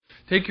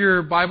Take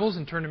your Bibles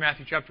and turn to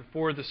Matthew chapter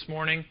 4 this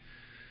morning.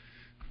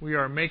 We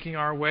are making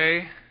our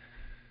way,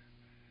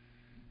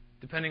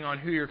 depending on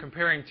who you're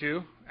comparing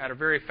to, at a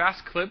very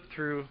fast clip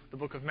through the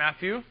book of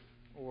Matthew,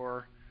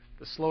 or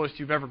the slowest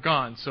you've ever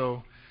gone.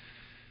 So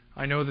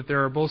I know that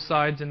there are both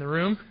sides in the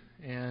room,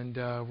 and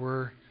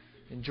we're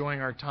enjoying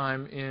our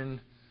time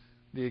in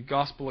the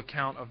gospel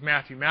account of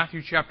Matthew.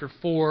 Matthew chapter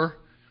 4,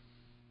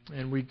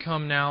 and we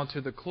come now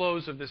to the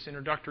close of this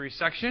introductory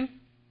section.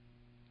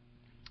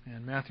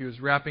 And Matthew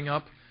is wrapping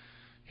up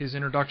his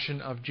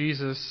introduction of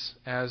Jesus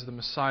as the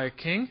Messiah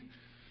King.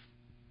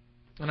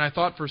 And I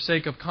thought for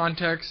sake of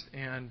context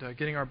and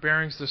getting our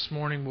bearings this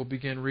morning, we'll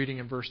begin reading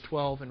in verse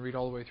 12 and read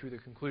all the way through the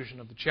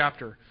conclusion of the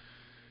chapter.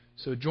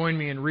 So join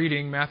me in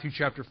reading Matthew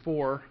chapter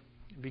 4,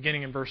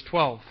 beginning in verse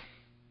 12.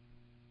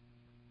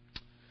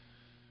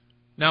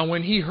 Now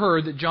when he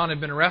heard that John had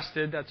been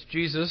arrested, that's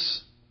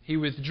Jesus, he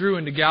withdrew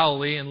into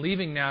Galilee, and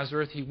leaving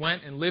Nazareth, he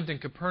went and lived in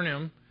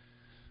Capernaum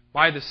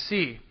by the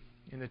sea,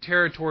 in the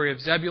territory of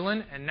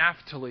Zebulun and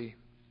Naphtali,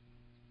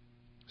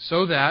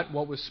 so that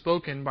what was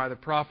spoken by the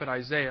prophet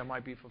Isaiah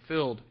might be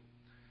fulfilled.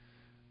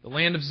 The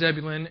land of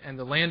Zebulun and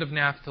the land of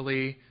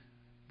Naphtali,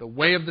 the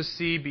way of the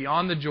sea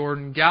beyond the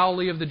Jordan,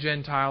 Galilee of the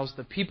Gentiles,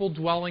 the people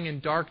dwelling in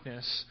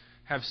darkness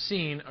have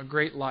seen a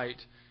great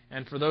light.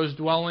 And for those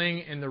dwelling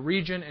in the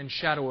region and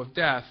shadow of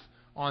death,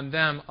 on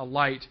them a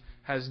light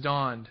has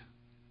dawned.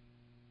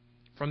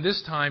 From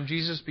this time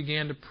Jesus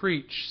began to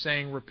preach,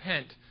 saying,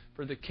 "Repent,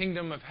 for the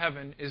kingdom of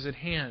heaven is at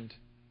hand."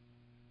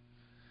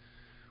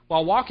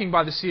 While walking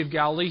by the Sea of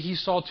Galilee, he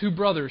saw two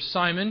brothers,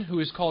 Simon,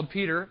 who is called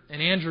Peter,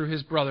 and Andrew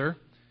his brother,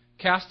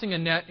 casting a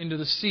net into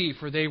the sea,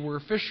 for they were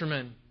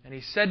fishermen. And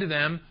he said to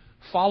them,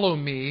 "Follow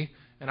me,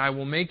 and I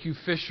will make you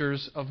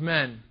fishers of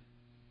men."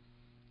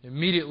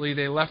 Immediately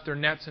they left their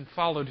nets and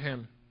followed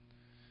him.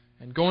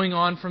 And going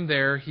on from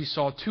there, he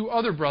saw two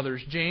other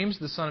brothers, James,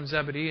 the son of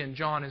Zebedee, and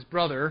John his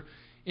brother,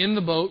 in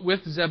the boat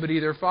with Zebedee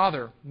their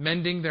father,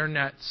 mending their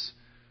nets.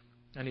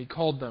 And he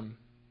called them.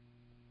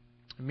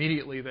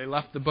 Immediately they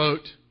left the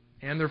boat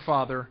and their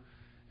father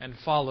and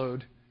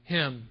followed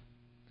him.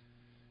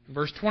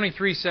 Verse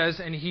 23 says,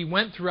 "And he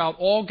went throughout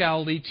all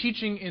Galilee,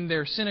 teaching in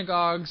their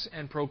synagogues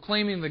and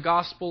proclaiming the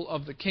gospel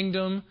of the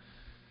kingdom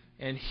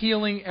and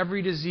healing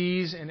every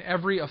disease and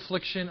every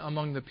affliction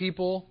among the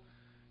people.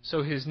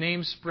 So his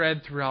name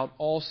spread throughout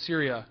all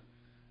Syria.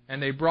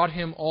 And they brought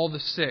him all the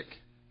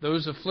sick,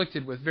 those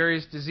afflicted with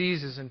various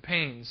diseases and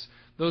pains,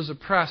 those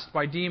oppressed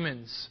by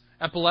demons,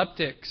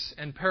 epileptics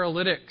and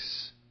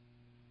paralytics,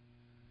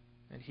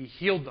 and he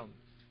healed them.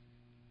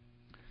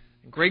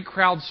 And great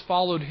crowds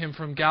followed him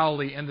from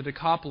Galilee and the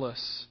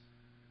Decapolis,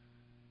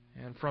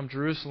 and from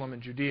Jerusalem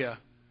and Judea,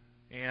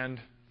 and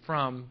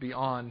from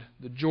beyond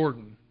the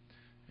Jordan."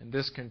 And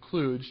this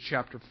concludes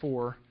chapter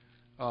 4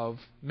 of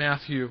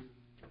Matthew.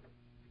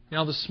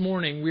 Now this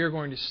morning we are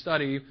going to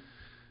study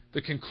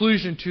the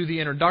conclusion to the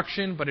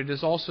introduction, but it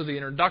is also the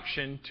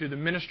introduction to the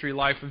ministry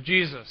life of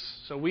Jesus.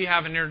 So we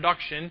have an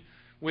introduction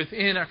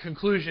within a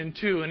conclusion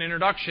to an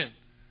introduction.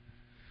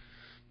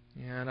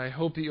 And I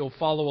hope that you'll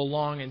follow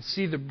along and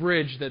see the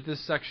bridge that this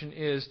section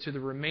is to the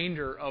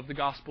remainder of the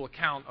gospel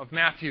account of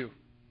Matthew.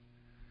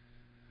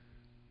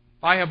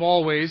 I have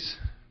always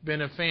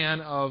been a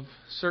fan of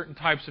certain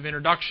types of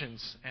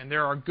introductions, and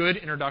there are good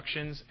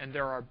introductions and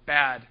there are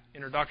bad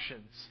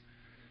introductions.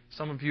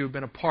 Some of you have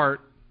been a part,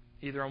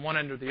 either on one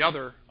end or the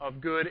other,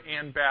 of good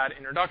and bad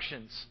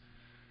introductions.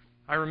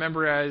 I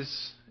remember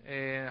as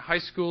a high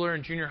schooler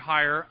and junior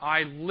higher,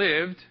 I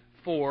lived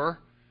for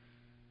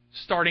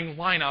starting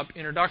lineup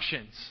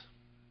introductions.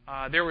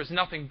 There was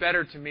nothing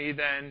better to me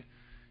than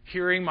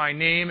hearing my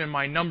name and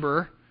my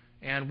number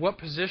and what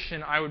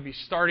position I would be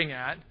starting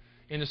at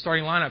in the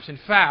starting lineups. In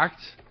fact,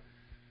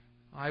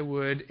 I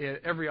would,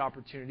 at every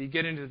opportunity,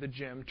 get into the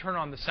gym, turn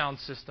on the sound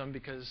system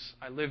because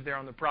I lived there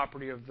on the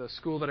property of the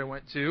school that I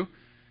went to,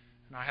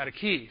 and I had a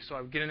key. So I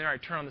would get in there,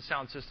 I'd turn on the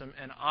sound system,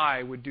 and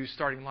I would do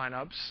starting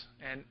lineups,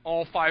 and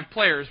all 5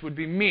 players would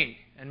be me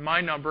and my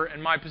number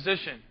and my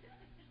position.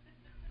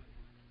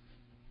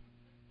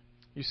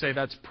 You say,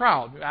 that's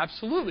proud.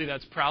 Absolutely,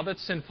 that's proud.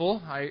 That's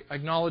sinful. I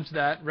acknowledge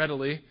that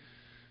readily.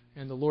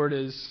 And the Lord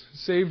has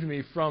saved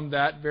me from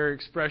that very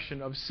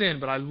expression of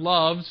sin. But I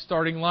love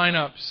starting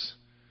lineups.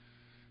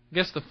 I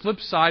guess the flip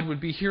side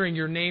would be hearing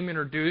your name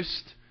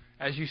introduced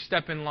as you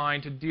step in line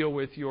to deal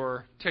with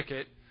your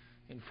ticket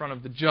in front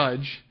of the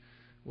judge.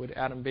 Would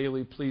Adam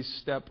Bailey please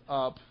step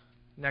up?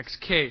 Next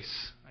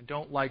case. I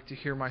don't like to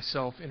hear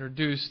myself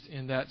introduced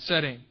in that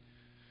setting.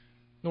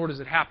 Nor does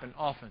it happen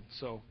often.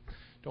 So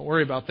don't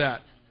worry about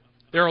that.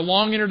 There are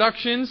long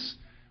introductions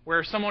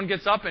where someone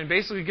gets up and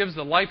basically gives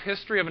the life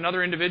history of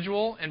another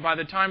individual, and by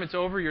the time it's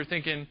over, you're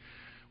thinking,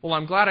 well,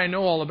 I'm glad I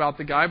know all about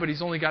the guy, but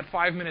he's only got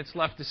 5 minutes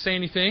left to say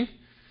anything.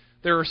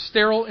 There are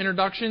sterile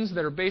introductions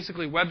that are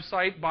basically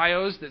website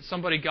bios that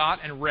somebody got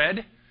and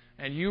read,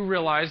 and you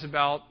realize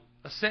about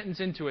a sentence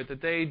into it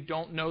that they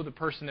don't know the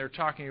person they're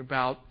talking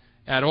about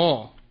at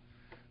all.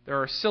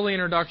 There are silly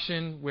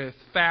introductions with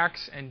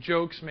facts and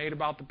jokes made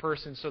about the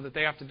person so that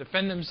they have to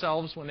defend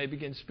themselves when they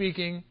begin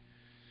speaking.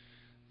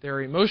 There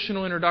are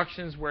emotional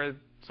introductions where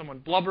someone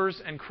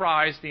blubbers and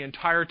cries the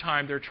entire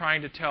time they're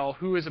trying to tell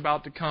who is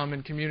about to come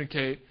and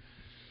communicate.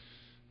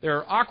 There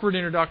are awkward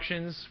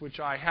introductions, which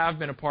I have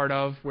been a part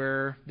of,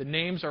 where the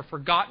names are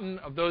forgotten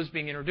of those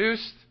being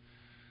introduced,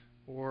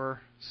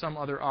 or some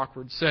other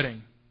awkward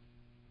setting.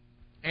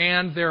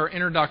 And there are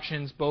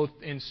introductions both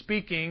in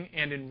speaking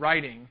and in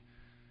writing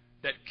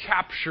that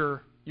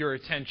capture your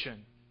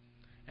attention.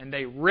 And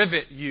they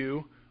rivet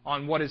you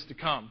on what is to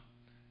come.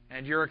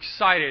 And you're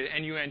excited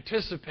and you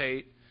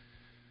anticipate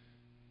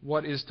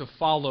what is to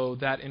follow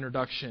that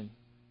introduction.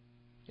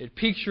 It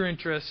piques your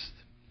interest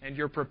and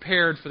you're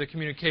prepared for the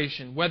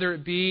communication, whether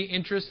it be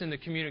interest in the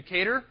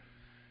communicator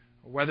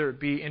or whether it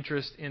be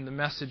interest in the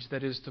message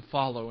that is to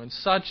follow. And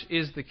such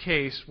is the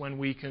case when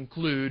we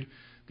conclude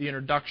the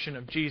introduction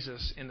of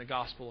Jesus in the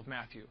Gospel of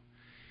Matthew.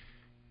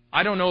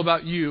 I don't know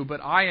about you,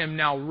 but I am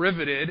now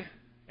riveted,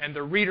 and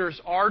the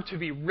readers are to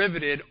be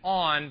riveted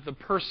on the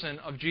person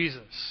of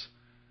Jesus.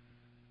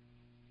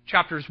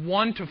 Chapters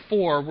 1 to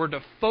 4 were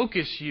to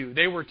focus you.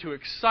 They were to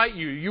excite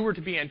you. You were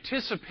to be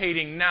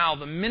anticipating now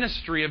the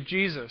ministry of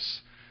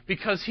Jesus,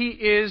 because He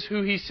is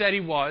who He said He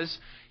was.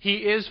 He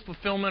is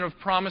fulfillment of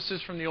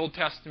promises from the Old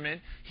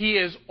Testament. He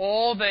is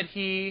all that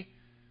He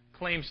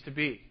claims to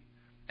be.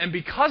 And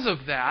because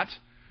of that,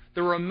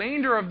 the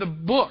remainder of the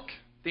book,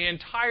 the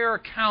entire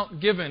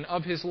account given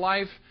of His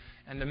life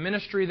and the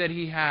ministry that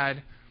He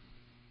had,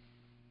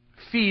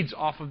 feeds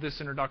off of this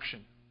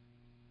introduction.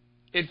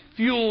 It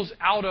fuels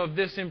out of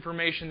this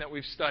information that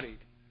we've studied.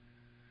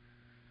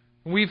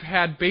 We've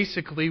had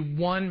basically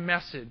one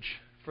message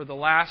for the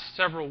last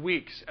several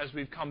weeks as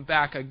we've come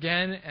back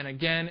again and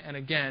again and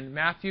again.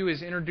 Matthew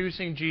is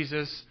introducing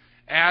Jesus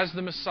as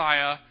the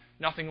Messiah,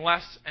 nothing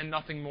less and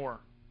nothing more.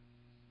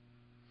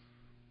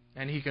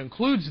 And he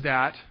concludes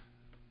that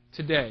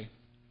today.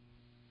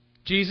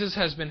 Jesus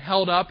has been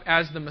held up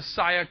as the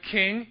Messiah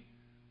King,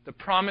 the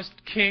promised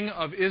King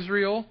of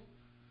Israel.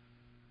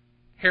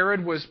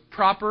 Herod was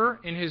proper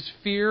in his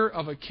fear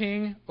of a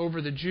king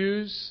over the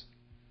Jews.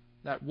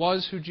 That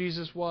was who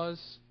Jesus was.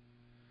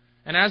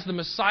 And as the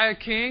Messiah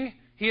King,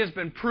 He has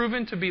been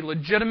proven to be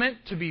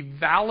legitimate, to be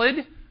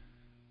valid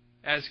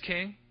as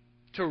King,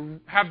 to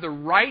have the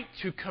right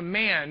to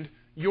command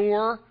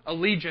your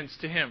allegiance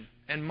to Him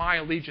and my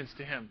allegiance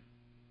to Him.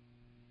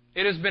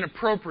 It has been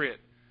appropriate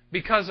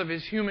because of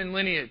His human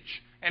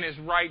lineage and His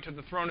right to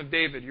the throne of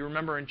David. You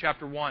remember in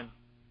chapter 1.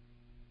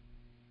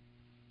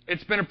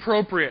 It's been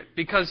appropriate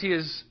because He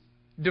is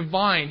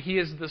divine. He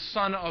is the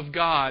Son of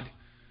God,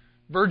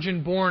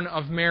 virgin born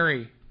of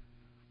Mary.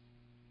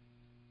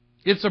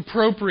 It's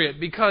appropriate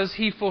because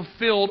He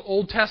fulfilled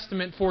Old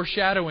Testament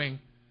foreshadowing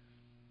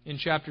in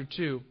chapter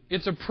 2.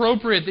 It's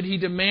appropriate that He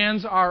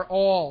demands our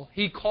all.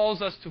 He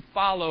calls us to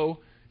follow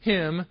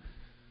Him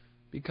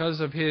because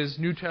of His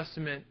New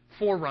Testament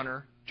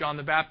forerunner, John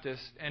the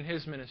Baptist, and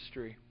his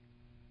ministry.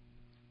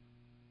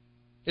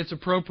 It's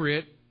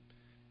appropriate,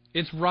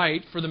 it's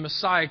right for the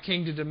Messiah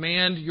King to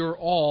demand your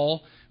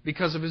all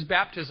because of His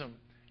baptism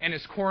and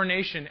His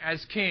coronation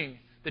as King.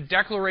 The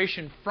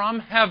declaration from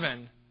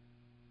heaven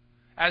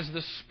as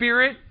the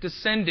Spirit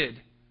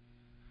descended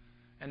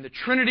and the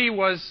Trinity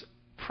was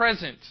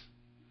present.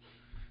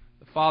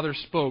 The Father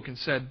spoke and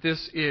said,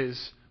 "This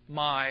is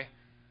my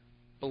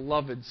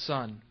beloved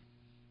Son."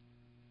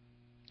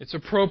 It's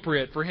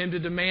appropriate for Him to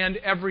demand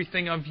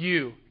everything of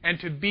you and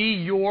to be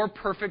your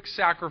perfect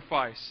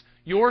sacrifice,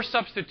 your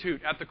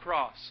substitute at the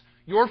cross,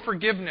 your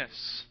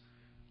forgiveness,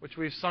 which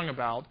we've sung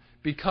about,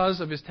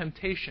 because of His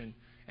temptation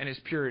and His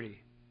purity.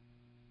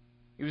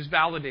 He was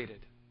validated.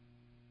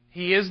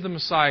 He is the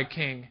Messiah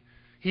King.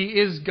 He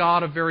is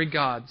God of very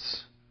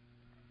gods.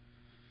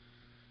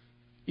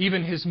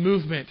 Even His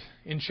movement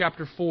in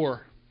chapter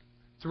 4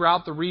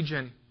 throughout the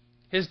region,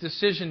 His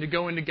decision to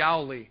go into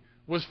Galilee,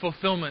 was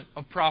fulfillment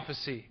of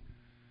prophecy.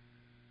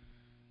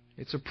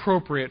 It's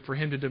appropriate for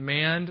Him to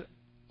demand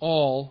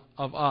all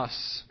of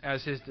us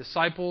as His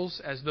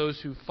disciples, as those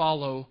who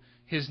follow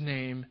His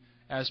name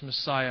as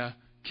Messiah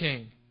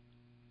King.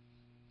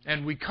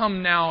 And we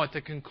come now at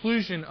the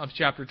conclusion of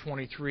chapter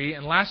 23,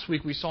 and last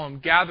week we saw Him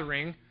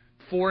gathering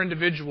 4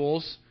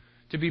 individuals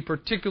to be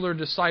particular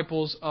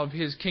disciples of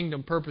His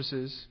kingdom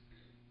purposes.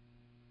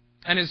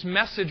 And His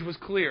message was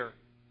clear.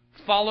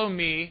 Follow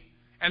me,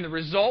 and the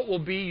result will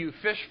be you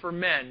fish for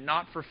men,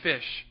 not for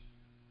fish.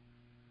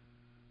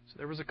 So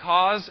there was a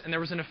cause and there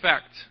was an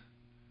effect.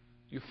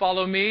 You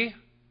follow me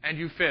and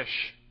you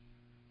fish.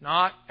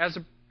 Not as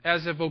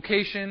a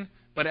vocation,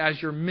 but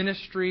as your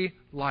ministry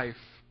life.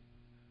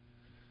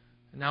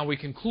 And now we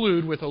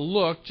conclude with a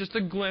look, just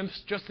a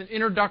glimpse, just an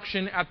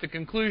introduction at the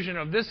conclusion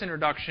of this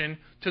introduction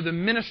to the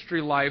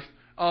ministry life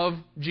of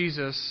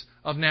Jesus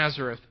of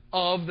Nazareth,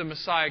 of the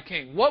Messiah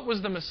King. What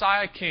was the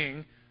Messiah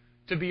King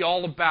to be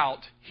all about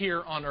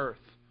here on earth?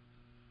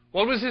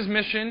 What was His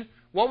mission?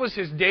 What was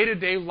His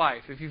day-to-day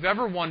life? If you've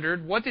ever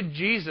wondered, what did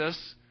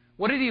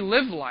He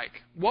live like?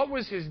 What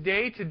was His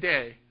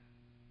day-to-day?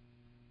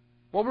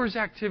 What were His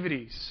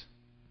activities?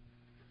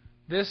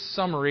 This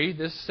summary,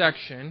 this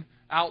section,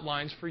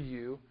 outlines for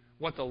you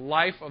what the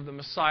life of the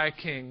Messiah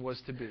King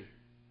was to be.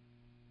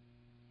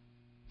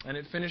 And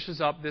it finishes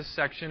up this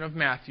section of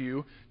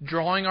Matthew,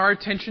 drawing our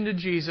attention to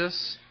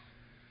Jesus,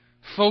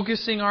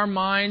 focusing our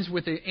minds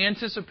with the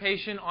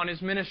anticipation on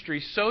His ministry,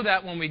 so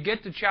that when we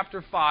get to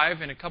chapter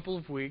 5 in a couple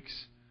of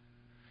weeks,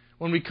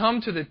 when we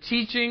come to the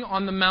teaching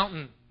on the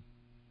mountain,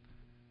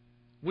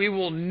 we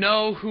will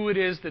know who it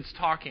is that's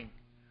talking.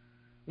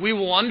 We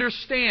will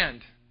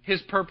understand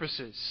His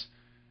purposes,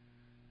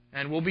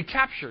 and we'll be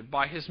captured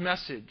by His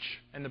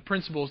message and the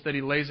principles that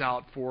He lays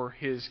out for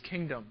His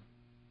kingdom.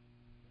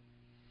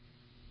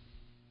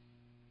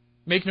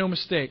 Make no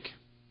mistake,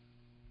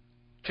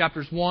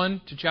 chapters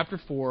 1 to chapter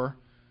 4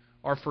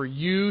 are for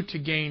you to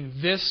gain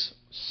this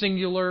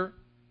singular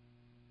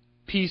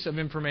piece of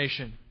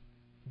information.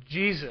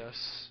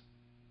 Jesus,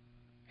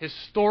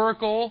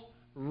 historical,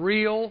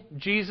 real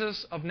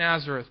Jesus of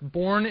Nazareth,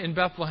 born in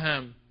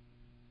Bethlehem,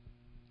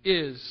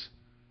 is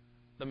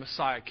the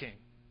Messiah King.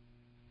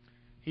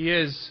 He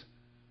is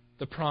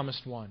the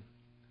promised one.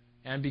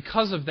 And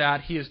because of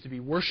that, He is to be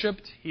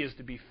worshipped, He is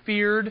to be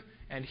feared,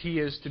 and He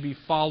is to be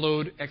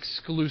followed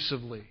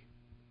exclusively.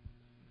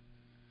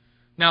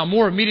 Now,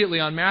 more immediately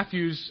on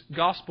Matthew's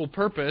gospel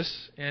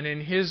purpose, and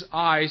in his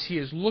eyes, he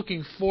is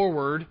looking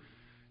forward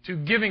to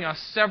giving us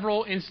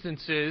several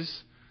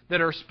instances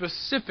that are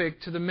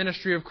specific to the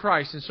ministry of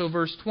Christ. And so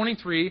verse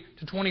 23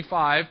 to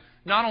 25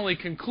 not only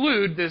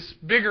conclude this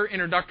bigger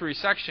introductory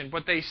section,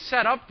 but they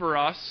set up for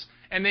us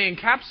and they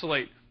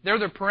encapsulate. They're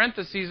the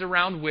parentheses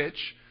around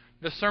which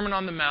the Sermon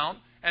on the Mount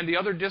and the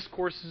other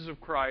discourses of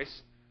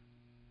Christ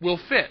will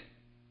fit.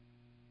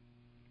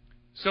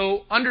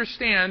 So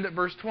understand that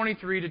verse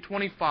 23 to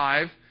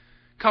 25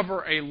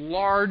 cover a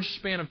large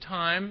span of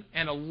time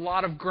and a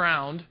lot of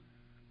ground.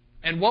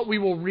 And what we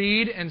will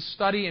read and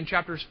study in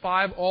chapters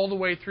 5 all the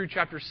way through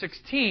chapter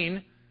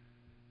 16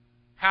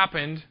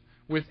 happened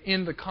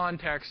within the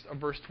context of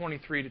verse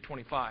 23 to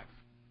 25.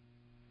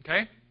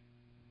 Okay?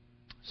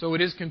 So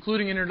it is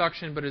concluding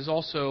introduction, but is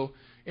also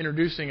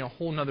introducing a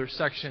whole other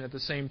section at the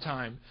same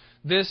time.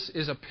 This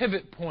is a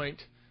pivot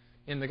point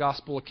in the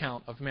gospel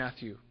account of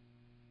Matthew.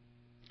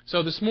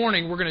 So this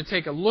morning we're going to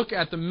take a look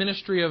at the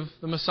ministry of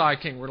the Messiah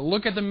King. We're going to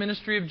look at the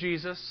ministry of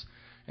Jesus,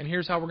 and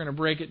here's how we're going to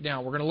break it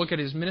down. We're going to look at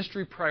His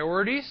ministry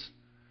priorities.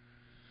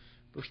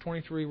 Verse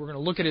 23, we're going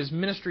to look at His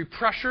ministry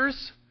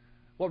pressures,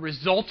 what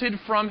resulted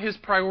from His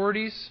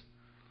priorities.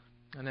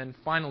 And then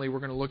finally, we're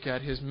going to look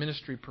at His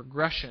ministry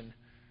progression.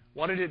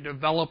 What did it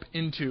develop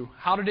into?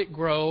 How did it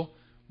grow?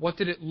 What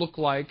did it look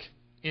like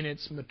in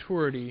its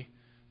maturity,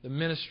 the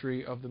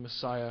ministry of the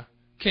Messiah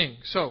King?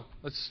 So,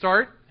 let's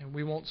start, and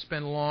we won't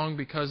spend long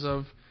because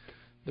of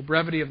the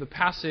brevity of the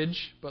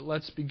passage, but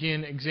let's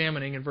begin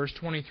examining in verse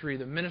 23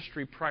 the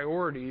ministry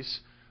priorities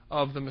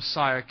of the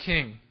Messiah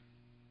King.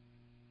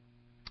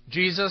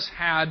 Jesus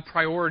had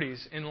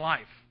priorities in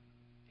life.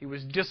 He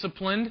was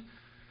disciplined,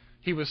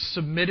 He was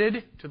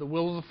submitted to the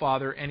will of the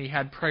Father, and He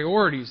had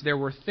priorities. There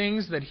were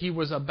things that He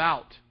was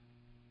about.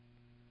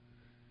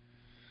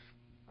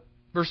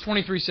 Verse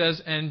 23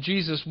 says, "And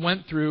Jesus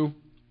went through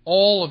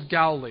all of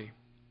Galilee."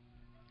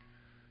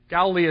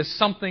 Galilee is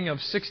something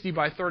of 60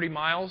 by 30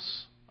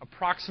 miles,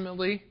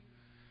 approximately.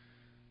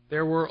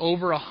 There were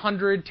over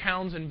 100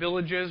 towns and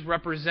villages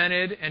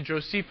represented, and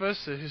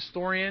Josephus,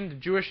 the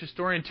Jewish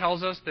historian,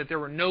 tells us that there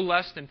were no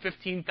less than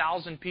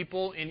 15,000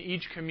 people in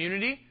each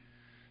community.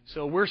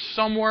 So we're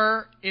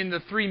somewhere in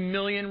the 3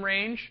 million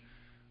range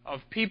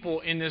of people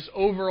in this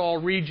overall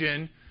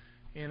region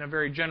in a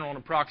very general and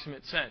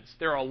approximate sense.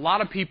 There are a lot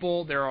of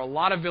people, there are a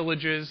lot of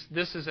villages.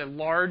 This is a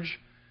large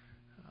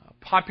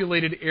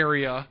populated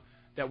area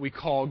that we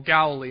call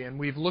Galilee, and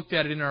we've looked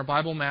at it in our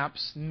Bible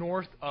maps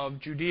north of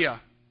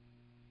Judea.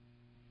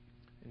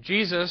 And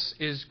Jesus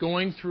is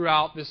going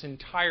throughout this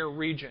entire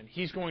region.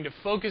 He's going to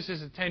focus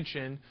His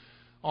attention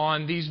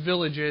on these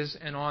villages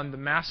and on the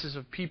masses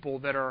of people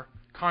that are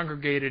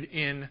congregated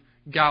in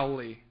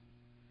Galilee.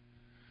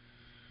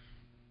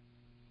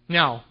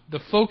 Now,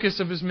 the focus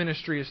of His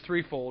ministry is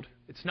threefold.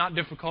 It's not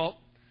difficult.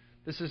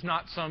 This is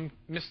not some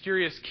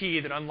mysterious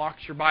key that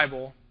unlocks your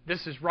Bible.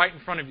 This is right in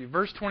front of you.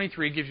 Verse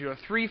 23 gives you a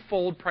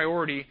threefold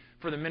priority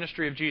for the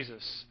ministry of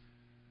Jesus.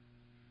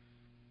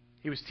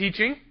 He was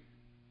teaching,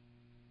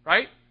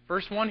 right?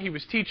 Verse 1, He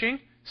was teaching.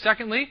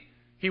 Secondly,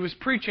 He was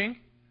preaching.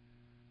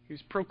 He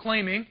was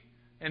proclaiming.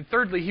 And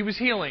thirdly, He was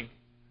healing.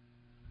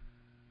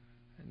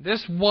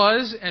 This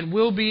was and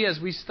will be, as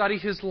we study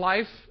His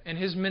life and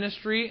His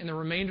ministry in the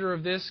remainder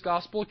of this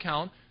gospel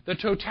account, the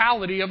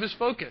totality of His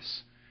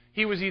focus.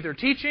 He was either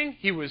teaching,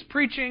 He was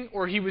preaching,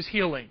 or He was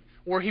healing.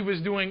 Or He was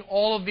doing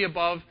all of the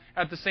above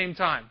at the same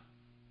time.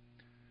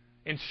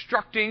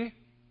 Instructing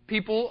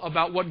people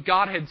about what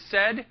God had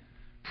said,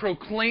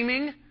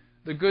 proclaiming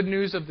the good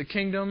news of the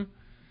kingdom,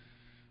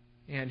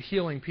 and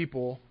healing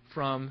people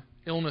from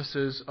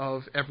illnesses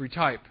of every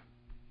type.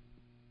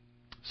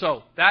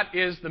 So, that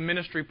is the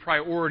ministry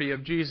priority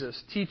of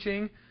Jesus: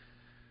 teaching,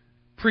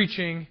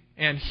 preaching,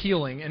 and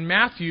healing. And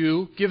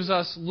Matthew gives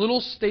us little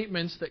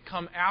statements that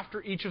come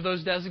after each of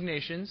those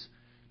designations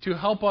to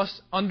help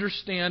us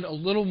understand a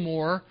little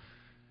more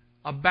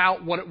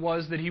about what it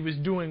was that he was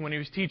doing when he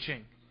was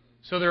teaching.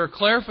 So there are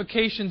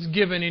clarifications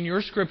given in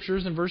your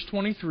scriptures in verse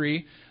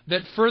 23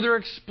 that further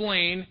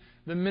explain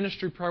the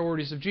ministry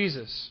priorities of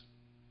Jesus.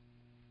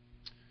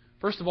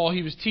 First of all,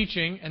 he was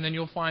teaching, and then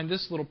you'll find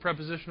this little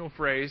prepositional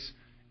phrase,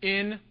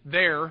 in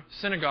their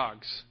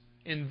synagogues.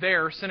 In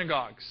their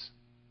synagogues.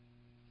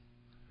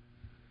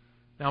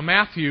 Now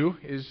Matthew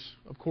is,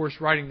 of course,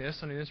 writing this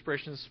under the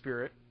inspiration of the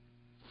Spirit.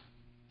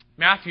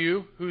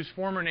 Matthew, whose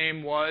former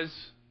name was...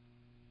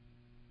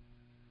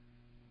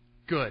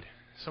 Good.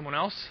 Someone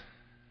else?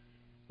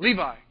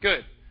 Levi.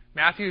 Good.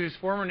 Matthew, whose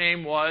former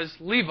name was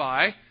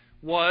Levi,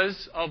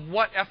 was of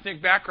what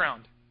ethnic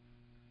background?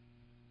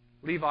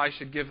 Levi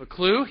should give a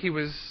clue. He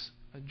was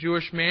a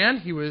Jewish man.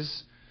 He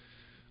was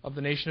of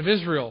the nation of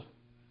Israel.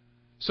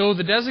 So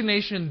the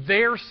designation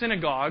their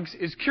synagogues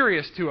is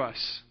curious to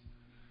us.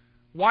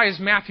 Why is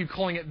Matthew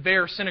calling it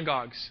their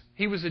synagogues?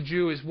 He was a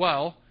Jew as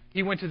well.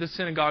 He went to the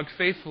synagogue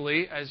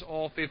faithfully, as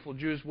all faithful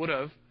Jews would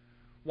have.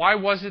 Why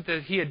was it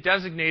that he had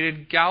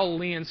designated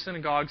Galilean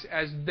synagogues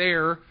as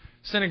their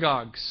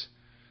synagogues?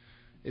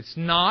 It's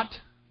not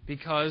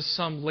because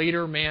some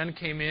later man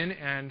came in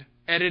and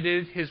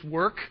edited his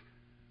work.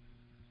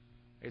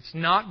 It's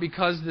not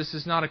because this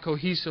is not a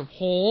cohesive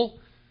whole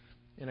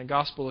in a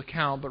gospel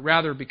account, but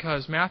rather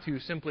because Matthew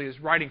simply is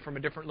writing from a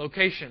different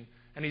location.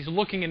 And he's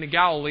looking into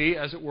Galilee,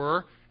 as it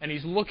were, and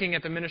he's looking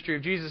at the ministry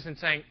of Jesus and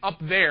saying, up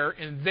there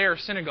in their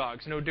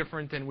synagogues, no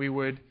different than we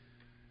would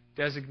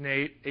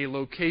designate a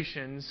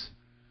location's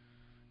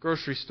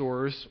grocery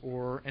stores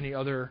or any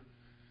other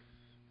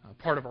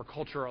part of our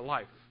culture or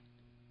life.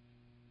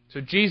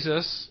 So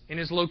Jesus, in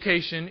his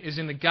location, is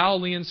in the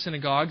Galilean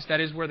synagogues. That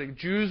is where the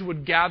Jews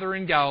would gather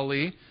in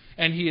Galilee,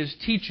 and he is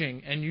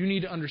teaching. And you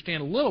need to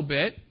understand a little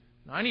bit,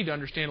 and I need to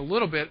understand a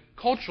little bit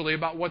culturally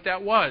about what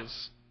that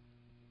was.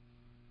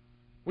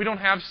 We don't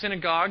have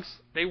synagogues.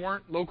 They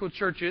weren't local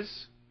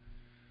churches.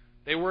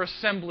 They were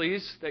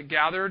assemblies that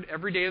gathered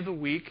every day of the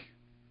week,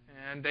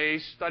 and they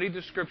studied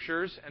the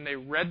Scriptures, and they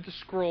read the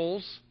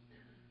scrolls,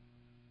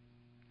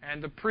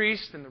 and the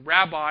priests and the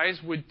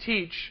rabbis would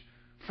teach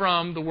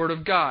from the Word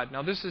of God.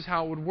 Now, this is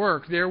how it would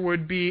work. There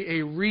would be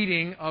a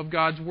reading of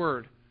God's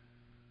Word,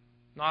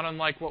 not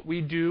unlike what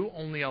we do,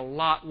 only a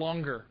lot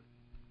longer.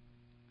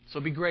 So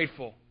be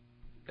grateful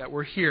that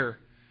we're here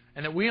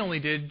and that we only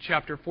did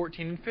chapter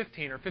 14 and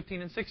 15, or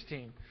 15 and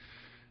 16,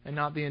 and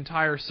not the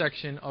entire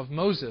section of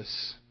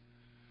Moses.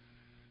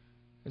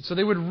 And so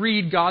they would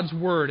read God's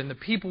Word, and the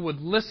people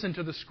would listen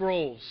to the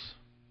scrolls.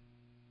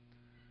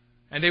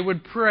 And they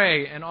would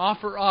pray and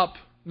offer up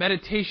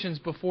meditations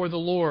before the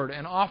Lord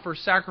and offer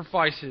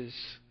sacrifices.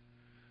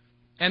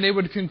 And they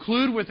would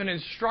conclude with an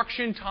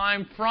instruction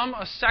time from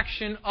a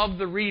section of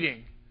the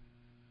reading.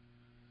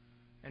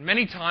 And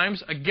many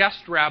times a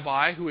guest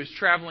rabbi who is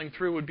traveling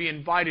through would be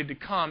invited to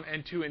come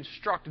and to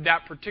instruct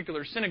that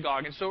particular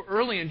synagogue. And so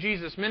early in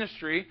Jesus'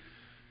 ministry,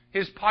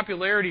 his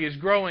popularity is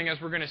growing,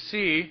 as we're going to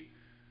see.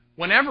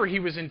 Whenever he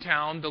was in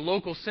town, the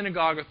local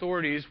synagogue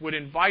authorities would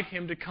invite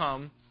him to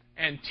come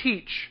and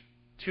teach,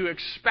 to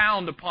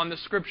expound upon the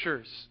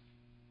Scriptures.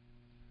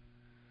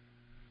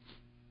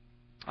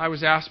 I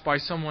was asked by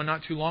someone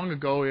not too long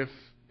ago if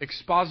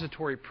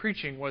expository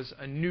preaching was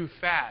a new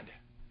fad.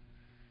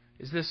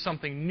 Is this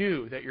something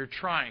new that you're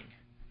trying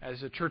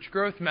as a church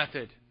growth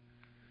method?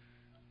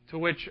 To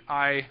which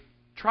I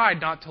tried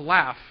not to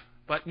laugh,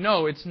 but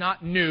no, it's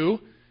not new.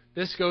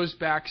 This goes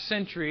back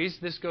centuries.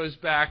 This goes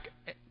back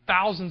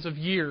thousands of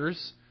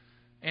years.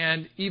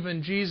 And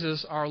even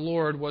Jesus, our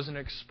Lord, was an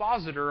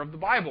expositor of the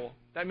Bible.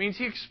 That means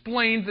he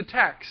explained the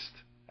text.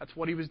 That's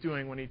what he was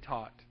doing when he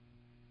taught.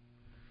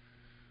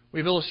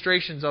 We have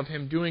illustrations of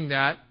him doing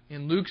that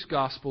in Luke's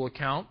gospel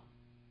account.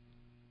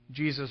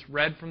 Jesus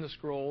read from the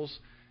scrolls,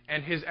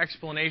 and his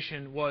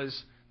explanation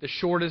was the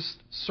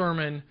shortest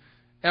sermon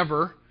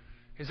ever.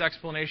 His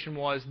explanation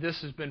was,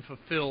 this has been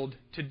fulfilled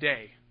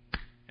today.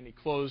 And he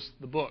closed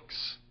the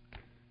books.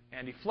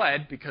 And he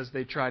fled because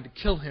they tried to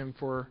kill him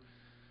for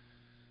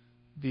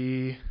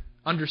the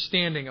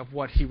understanding of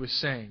what he was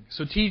saying.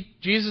 So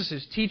Jesus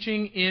is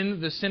teaching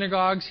in the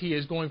synagogues. He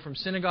is going from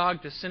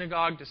synagogue to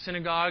synagogue to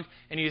synagogue,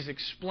 and he is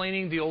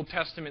explaining the Old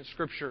Testament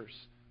Scriptures.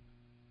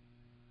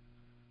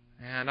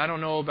 And I don't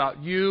know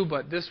about you,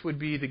 but this would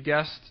be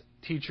the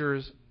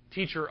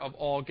teacher of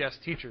all guest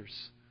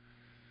teachers.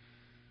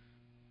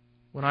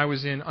 When I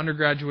was in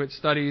undergraduate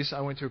studies,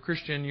 I went to a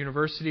Christian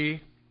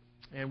university,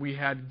 and we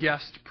had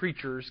guest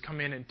preachers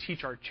come in and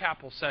teach our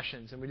chapel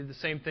sessions. And we did the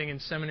same thing in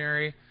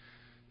seminary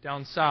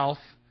down south.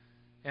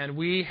 And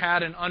we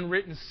had an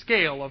unwritten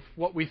scale of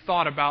what we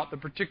thought about the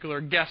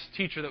particular guest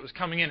teacher that was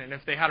coming in. And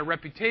if they had a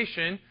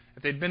reputation,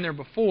 if they'd been there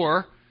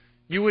before,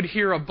 you would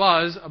hear a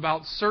buzz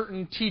about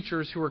certain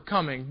teachers who were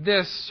coming.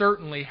 This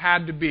certainly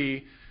had to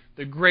be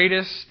the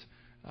greatest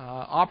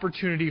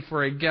opportunity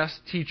for a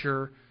guest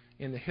teacher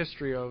in the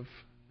history of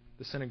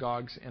the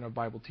synagogues and of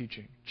Bible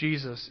teaching.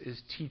 Jesus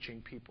is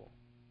teaching people.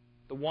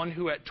 The one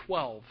who at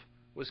 12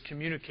 was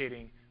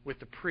communicating with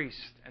the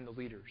priests and the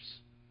leaders,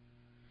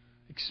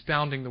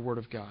 expounding the Word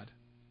of God.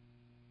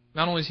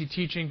 Not only is He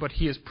teaching, but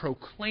He is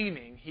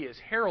proclaiming, He is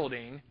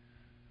heralding,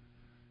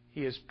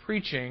 He is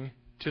preaching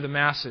to the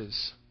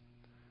masses.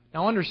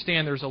 Now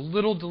understand, there's a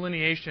little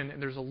delineation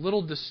and there's a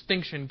little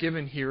distinction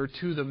given here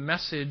to the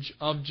message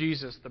of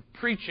Jesus. The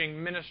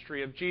preaching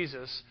ministry of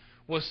Jesus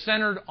was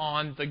centered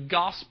on the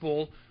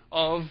gospel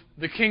of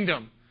the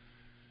kingdom.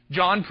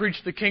 John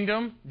preached the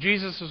kingdom.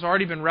 Jesus has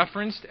already been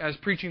referenced as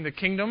preaching the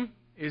kingdom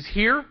is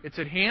here. It's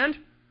at hand.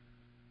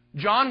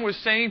 John was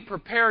saying,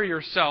 prepare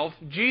yourself.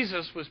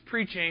 Jesus was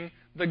preaching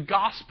the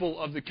gospel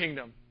of the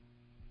kingdom.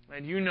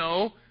 And you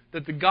know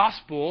that the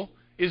gospel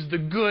is the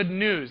good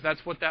news.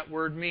 That's what that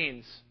word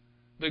means.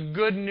 The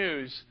good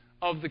news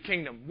of the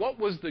kingdom. What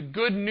was the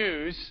good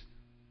news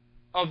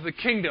of the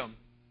kingdom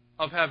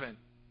of heaven?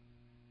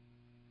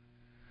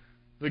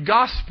 The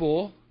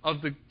gospel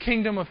of the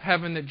kingdom of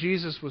heaven that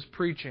Jesus was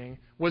preaching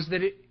was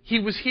that He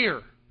was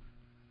here.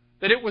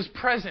 That it was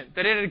present.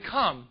 That it had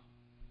come.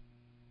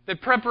 That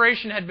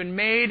preparation had been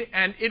made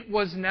and it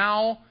was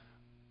now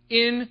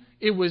in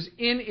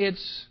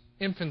its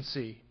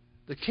infancy.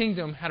 The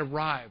kingdom had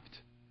arrived.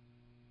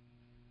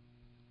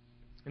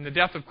 In the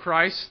death of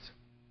Christ,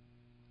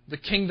 the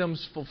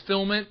kingdom's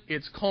fulfillment,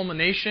 its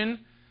culmination,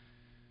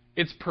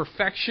 its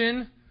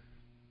perfection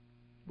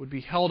would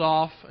be held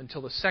off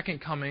until the second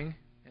coming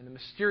and the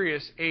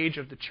mysterious age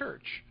of the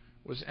church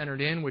was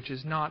entered in, which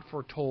is not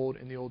foretold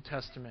in the Old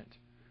Testament.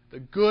 The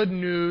good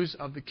news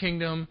of the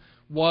kingdom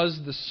was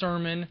the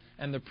sermon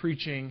and the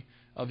preaching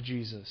of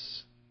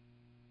Jesus.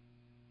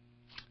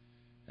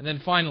 And then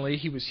finally,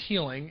 He was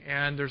healing,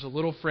 and there's a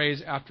little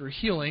phrase after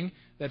healing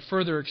that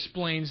further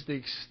explains the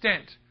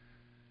extent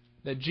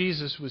that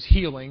Jesus was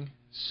healing,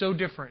 so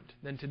different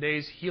than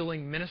today's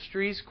healing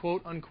ministries,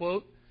 quote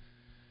unquote.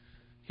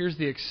 Here's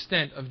the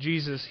extent of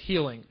Jesus'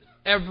 healing.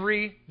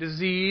 Every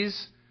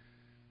disease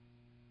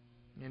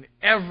and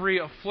every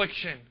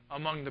affliction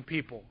among the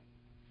people.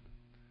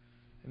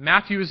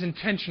 Matthew is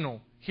intentional.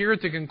 Here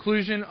at the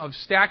conclusion of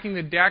stacking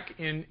the deck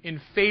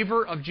in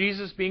favor of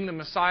Jesus being the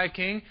Messiah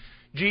King,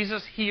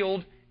 Jesus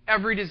healed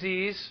every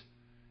disease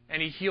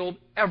and He healed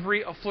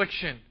every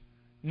affliction.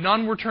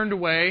 None were turned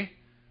away.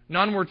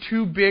 None were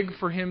too big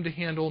for Him to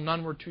handle.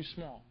 None were too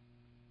small.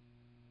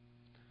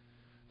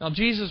 Now,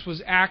 Jesus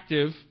was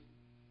active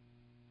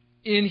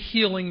in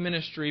healing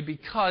ministry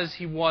because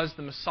He was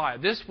the Messiah.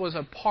 This was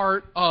a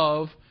part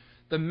of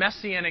the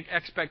messianic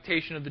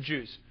expectation of the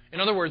Jews.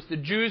 In other words, the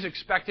Jews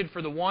expected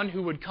for the one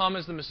who would come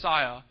as the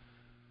Messiah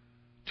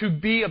to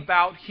be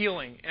about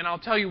healing. And I'll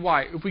tell you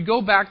why. If we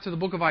go back to the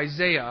book of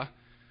Isaiah,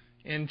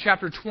 in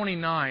chapter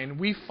 29,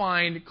 we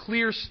find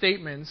clear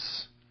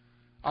statements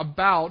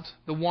about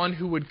the one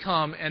who would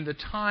come and the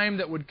time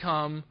that would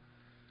come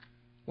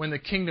when the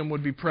kingdom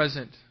would be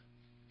present.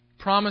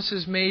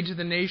 Promises made to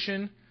the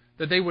nation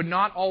that they would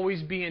not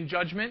always be in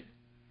judgment,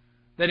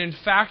 that in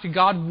fact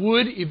God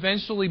would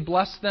eventually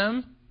bless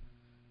them,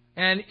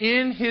 and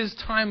in His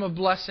time of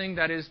blessing,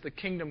 that is the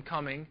kingdom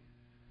coming,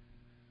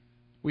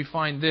 we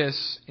find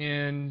this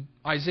in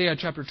Isaiah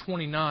chapter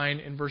 29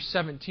 in verse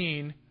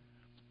 17.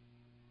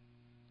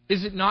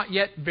 Is it not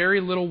yet very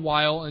little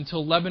while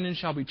until Lebanon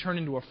shall be turned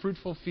into a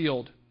fruitful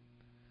field,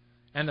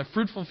 and the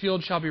fruitful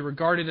field shall be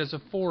regarded as a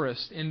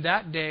forest? In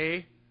that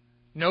day,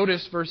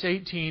 notice verse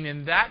 18,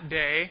 in that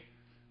day,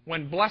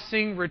 when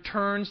blessing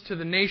returns to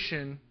the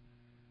nation,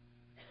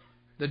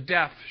 the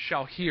deaf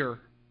shall hear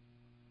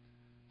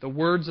the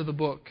words of the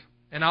book,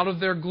 and out of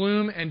their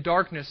gloom and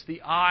darkness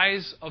the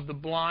eyes of the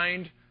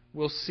blind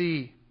will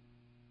see.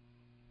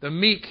 The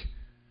meek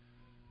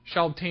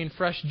shall obtain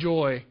fresh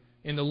joy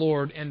in the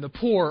Lord, and the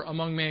poor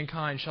among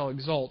mankind shall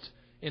exult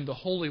in the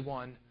Holy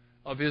One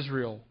of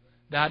Israel.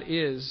 That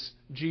is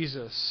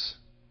Jesus.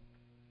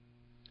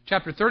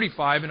 Chapter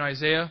 35 in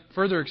Isaiah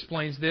further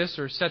explains this,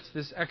 or sets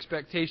this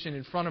expectation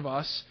in front of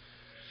us.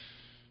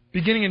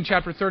 Beginning in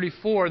chapter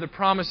 34, the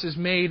promise is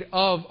made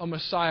of a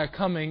Messiah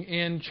coming.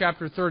 In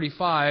chapter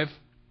 35,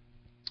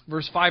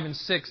 verse 5 and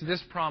 6,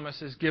 this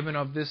promise is given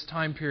of this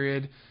time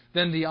period.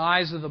 Then the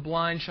eyes of the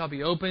blind shall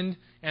be opened,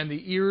 and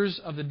the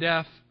ears of the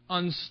deaf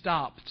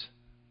unstopped.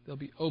 They'll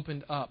be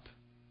opened up.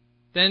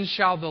 Then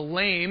shall the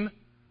lame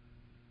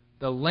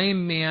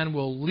man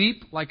will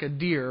leap like a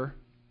deer,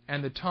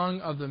 and the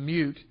tongue of the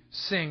mute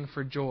sing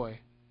for joy.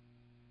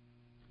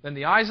 Then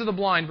the eyes of the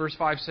blind, verse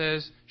 5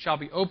 says, shall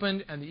be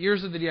opened, and the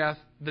ears of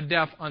the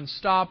deaf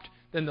unstopped.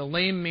 Then the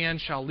lame man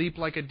shall leap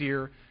like a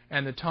deer,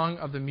 and the tongue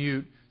of the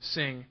mute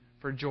sing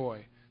for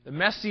joy. The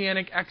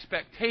messianic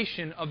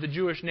expectation of the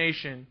Jewish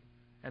nation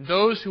and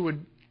those who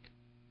would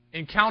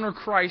encounter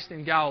Christ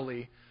in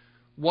Galilee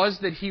was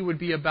that He would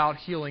be about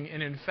healing,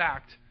 and in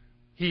fact,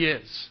 He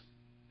is.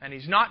 And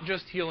He's not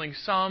just healing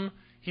some,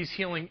 He's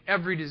healing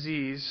every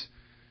disease,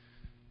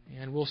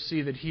 and we'll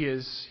see that He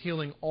is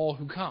healing all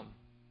who come.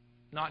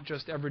 Not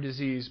just every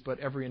disease, but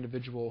every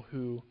individual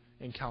who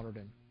encountered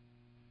Him.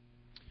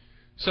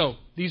 So,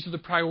 these are the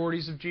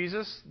priorities of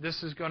Jesus.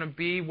 This is going to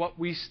be what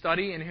we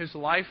study in His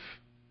life,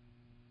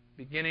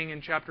 beginning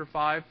in chapter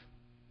 5.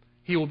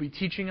 He will be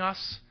teaching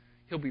us.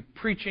 He'll be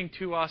preaching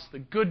to us the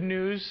good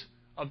news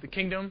of the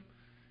kingdom.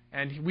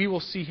 And we will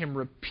see Him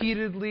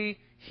repeatedly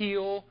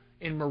heal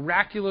in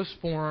miraculous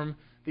form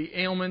the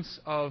ailments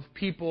of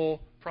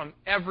people from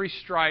every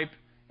stripe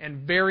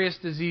and various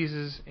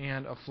diseases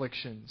and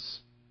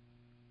afflictions.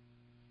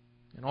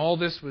 And all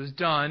this was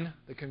done,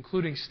 the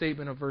concluding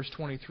statement of verse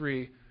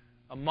 23,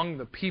 among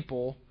the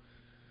people.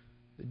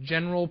 The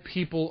general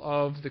people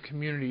of the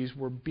communities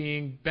were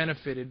being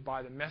benefited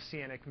by the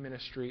messianic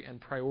ministry and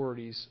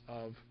priorities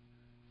of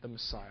the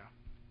Messiah.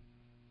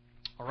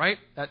 All right,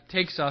 that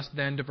takes us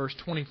then to verse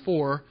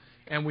 24,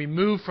 and we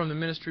move from the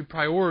ministry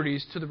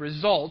priorities to the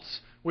results,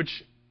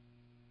 which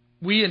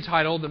we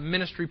entitle the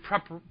ministry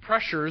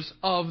pressures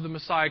of the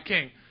Messiah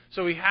King.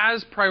 So he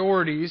has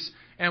priorities,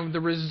 and the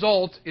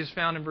result is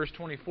found in verse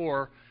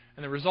 24,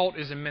 and the result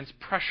is immense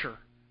pressure.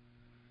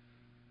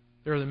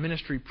 There are the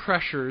ministry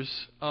pressures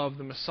of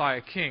the Messiah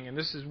King, and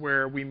this is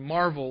where we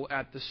marvel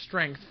at the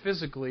strength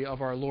physically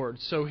of our Lord.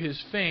 So his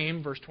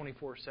fame, verse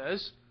 24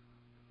 says,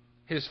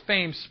 his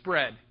fame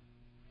spread.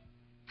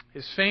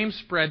 His fame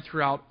spread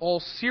throughout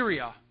all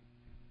Syria.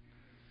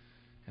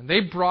 And they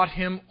brought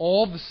him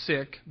all the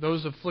sick,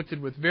 those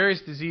afflicted with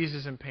various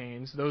diseases and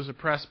pains, those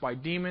oppressed by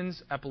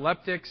demons,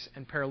 epileptics,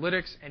 and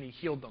paralytics, and he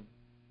healed them.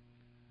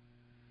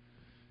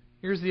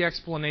 Here's the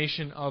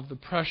explanation of the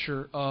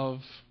pressure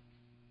of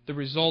the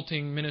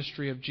resulting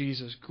ministry of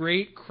Jesus.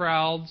 Great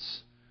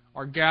crowds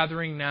are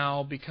gathering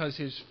now because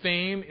his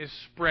fame is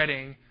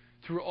spreading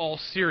through all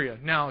Syria.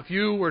 Now, if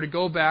you were to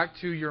go back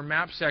to your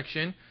map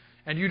section,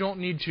 and you don't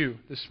need to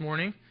this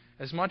morning,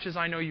 as much as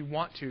I know you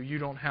want to, you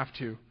don't have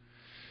to.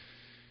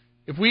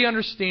 If we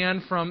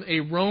understand from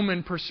a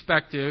Roman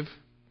perspective,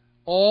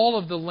 all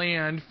of the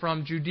land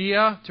from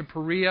Judea to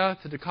Perea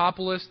to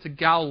Decapolis to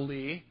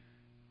Galilee,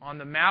 on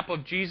the map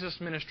of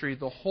Jesus' ministry,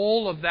 the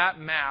whole of that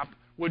map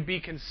would be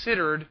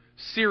considered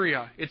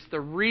Syria. It's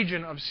the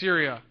region of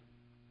Syria.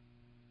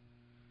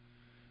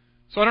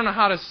 So I don't know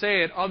how to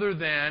say it other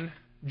than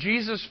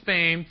Jesus'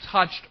 fame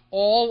touched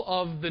all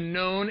of the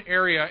known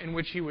area in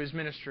which he was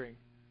ministering.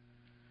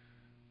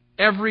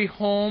 Every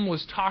home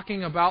was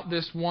talking about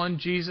this one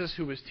Jesus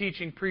who was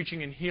teaching,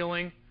 preaching, and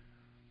healing.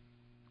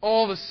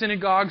 All the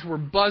synagogues were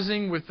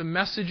buzzing with the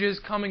messages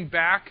coming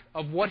back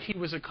of what he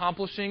was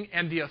accomplishing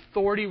and the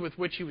authority with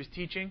which he was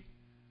teaching.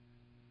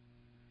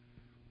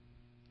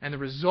 And the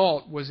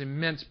result was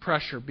immense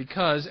pressure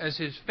because as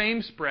his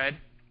fame spread,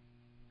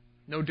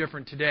 no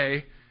different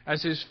today,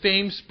 as his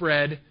fame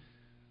spread,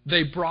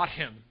 they brought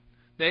him.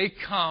 They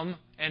come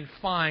and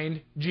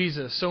find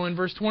Jesus. So in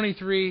verse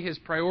 23, his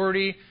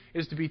priority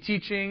is to be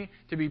teaching,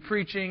 to be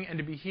preaching, and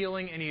to be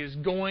healing, and he is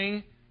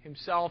going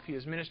himself. He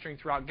is ministering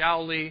throughout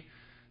Galilee.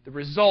 The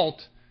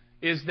result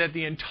is that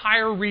the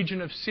entire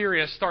region of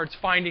Syria starts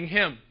finding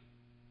him.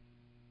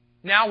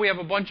 Now we have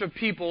a bunch of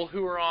people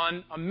who are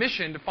on a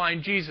mission to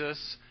find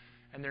Jesus,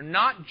 and they're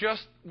not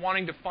just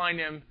wanting to find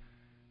him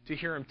to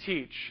hear him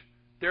teach.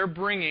 They're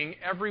bringing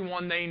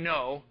everyone they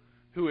know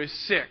who is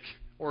sick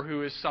or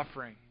who is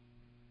suffering.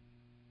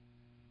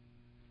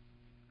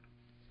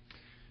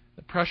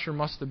 The pressure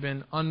must have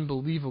been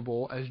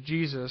unbelievable as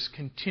Jesus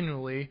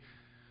continually,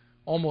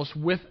 almost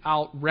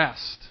without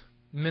rest,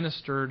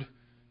 ministered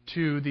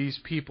to these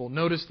people.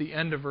 Notice the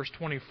end of verse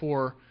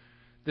 24,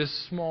 this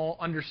small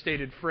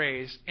understated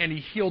phrase, and he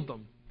healed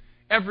them.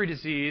 Every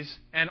disease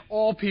and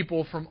all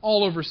people from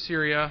all over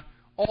Syria,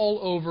 all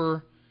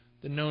over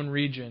the known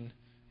region,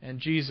 and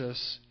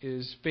Jesus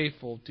is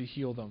faithful to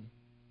heal them.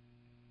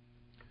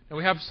 Now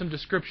we have some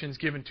descriptions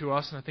given to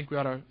us, and I think we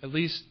ought to at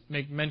least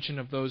make mention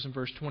of those in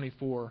verse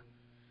 24.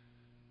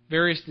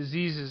 Various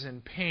diseases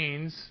and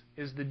pains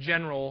is the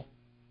general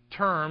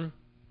term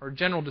or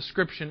general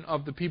description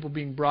of the people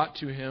being brought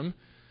to him.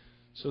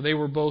 So they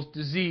were both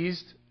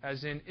diseased,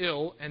 as in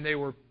ill, and they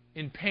were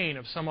in pain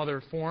of some other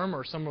form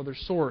or some other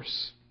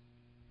source.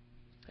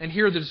 And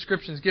here are the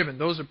descriptions given.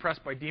 Those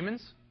oppressed by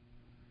demons.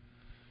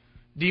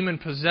 Demon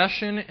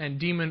possession and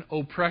demon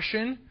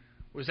oppression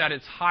was at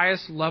its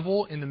highest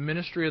level in the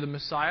ministry of the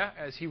Messiah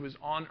as he was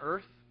on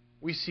earth.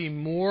 We see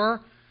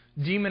more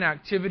demon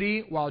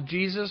activity while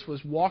Jesus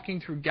was walking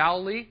through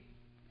Galilee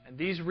and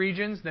these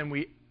regions than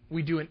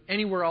we do in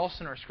anywhere else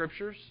in our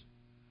Scriptures.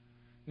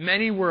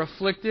 Many were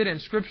afflicted, and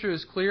Scripture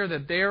is clear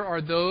that there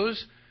are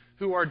those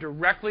who are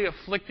directly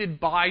afflicted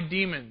by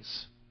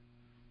demons.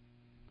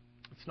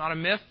 It's not a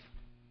myth.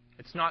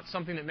 It's not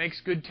something that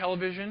makes good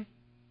television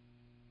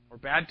or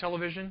bad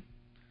television.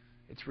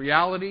 It's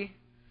reality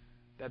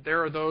that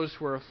there are those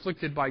who are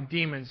afflicted by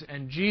demons,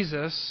 and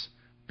Jesus,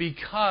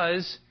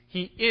 because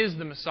he is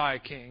the Messiah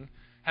King,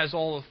 has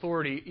all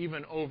authority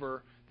even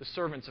over the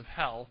servants of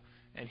hell,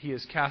 and he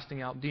is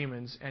casting out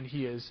demons, and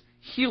he is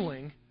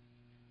healing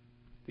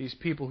these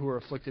people who are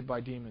afflicted by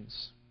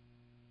demons.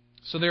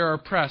 So they are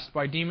oppressed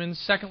by demons.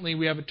 Secondly,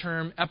 we have a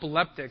term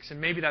epileptics,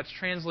 and maybe that's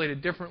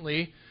translated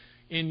differently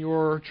in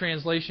your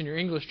translation, your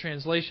English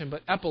translation,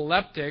 but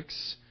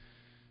epileptics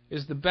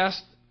is the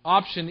best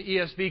option the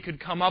ESV could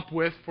come up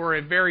with for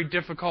a very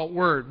difficult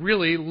word.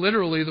 Really,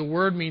 literally, the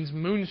word means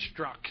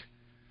moonstruck.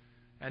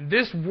 And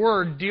this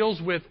word deals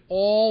with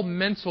all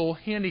mental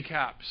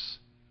handicaps.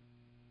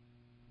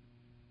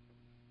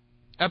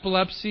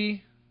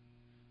 Epilepsy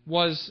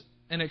was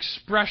an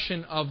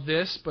expression of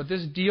this, but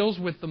this deals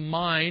with the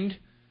mind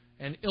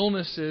and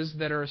illnesses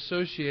that are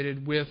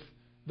associated with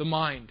the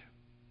mind.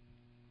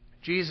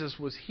 Jesus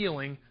was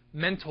healing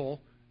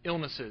mental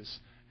illnesses,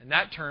 and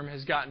that term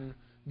has gotten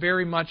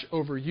very much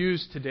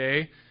overused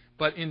today,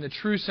 but in the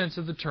true sense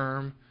of the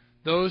term,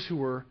 those who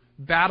were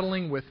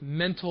battling with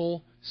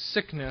mental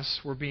sickness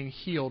were being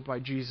healed by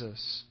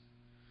Jesus.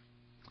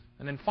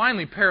 And then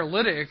finally,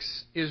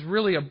 paralytics is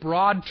really a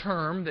broad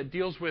term that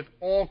deals with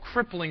all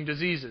crippling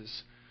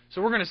diseases.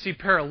 So we're going to see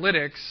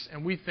paralytics,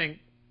 and we think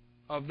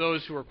of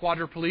those who are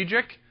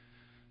quadriplegic,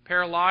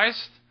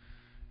 paralyzed,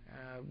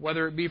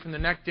 whether it be from the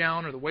neck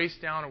down or the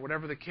waist down or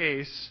whatever the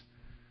case.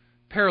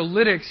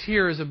 Paralytics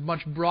here is a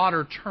much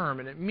broader term,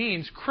 and it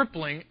means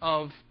crippling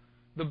of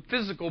the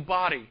physical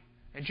body.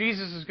 And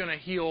Jesus is going to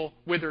heal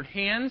withered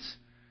hands.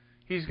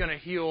 He's going to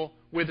heal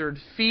withered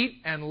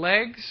feet and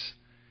legs.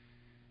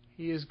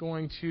 He is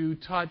going to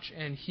touch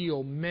and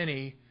heal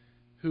many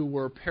who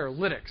were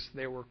paralytics.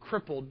 They were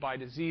crippled by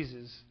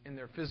diseases in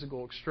their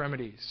physical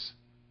extremities.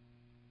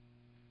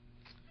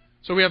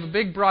 So we have a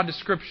big, broad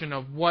description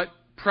of what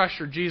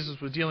pressure Jesus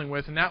was dealing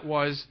with, and that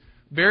was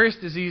various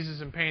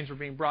diseases and pains were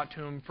being brought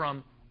to him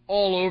from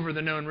all over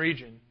the known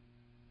region.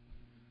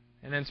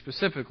 And then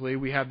specifically,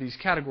 we have these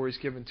categories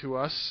given to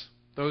us: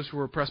 those who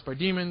were oppressed by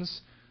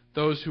demons,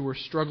 those who were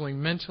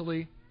struggling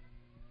mentally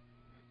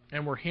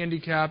and were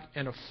handicapped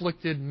and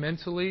afflicted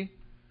mentally,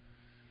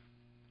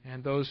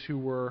 and those who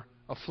were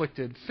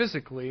afflicted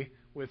physically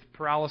with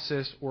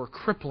paralysis or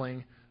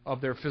crippling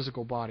of their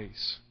physical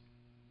bodies.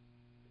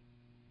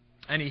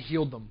 And He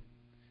healed them.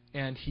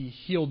 And He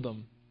healed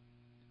them.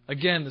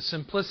 Again, the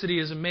simplicity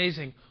is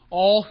amazing.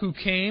 All who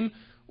came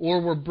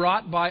or were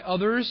brought by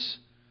others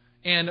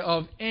and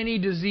of any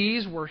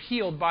disease were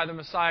healed by the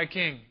Messiah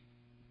King.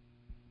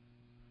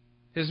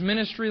 His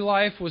ministry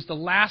life was the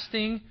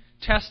lasting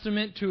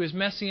testament to His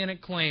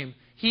messianic claim.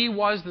 He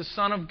was the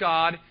Son of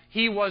God.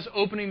 He was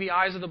opening the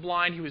eyes of the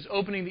blind. He was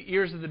opening the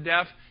ears of the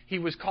deaf. He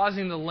was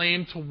causing the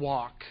lame to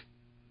walk.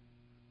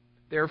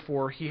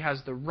 Therefore, He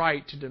has the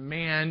right to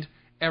demand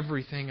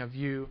everything of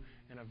you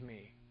and of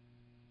me.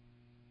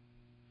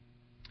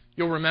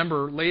 You'll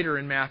remember later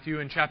in Matthew,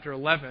 in chapter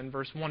 11,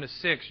 verse 1 to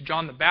 6,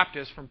 John the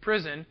Baptist from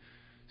prison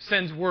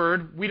sends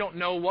word. We don't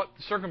know what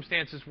the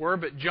circumstances were,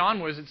 but John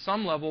was at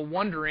some level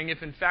wondering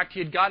if in fact he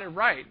had got it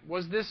right.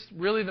 Was this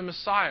really the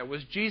Messiah?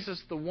 Was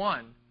Jesus the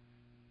one?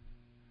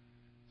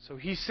 So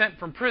he sent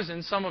from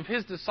prison some of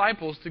his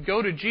disciples to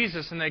go to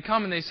Jesus, and they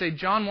come and they say,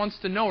 John wants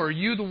to know, are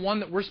you the one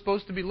that we're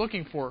supposed to be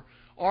looking for?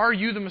 Are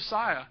you the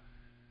Messiah?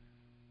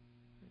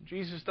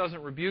 Jesus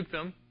doesn't rebuke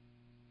them.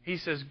 He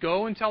says,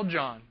 go and tell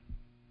John.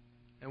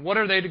 And what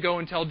are they to go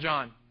and tell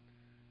John?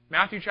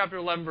 Matthew chapter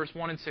 11, verse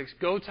 1 and 6.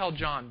 Go tell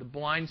John, the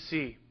blind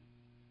see,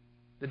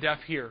 the deaf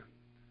hear,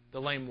 the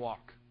lame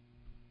walk.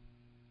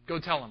 Go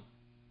tell him.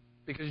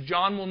 Because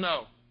John will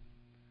know,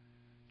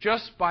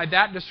 just by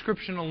that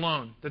description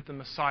alone, that the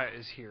Messiah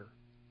is here.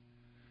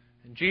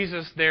 And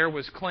Jesus there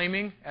was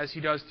claiming, as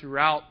He does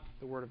throughout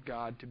the Word of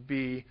God, to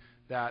be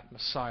that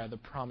Messiah, the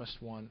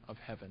promised one of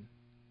heaven.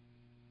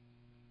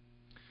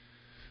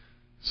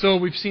 So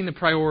we've seen the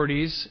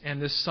priorities and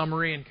this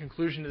summary and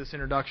conclusion to this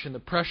introduction, the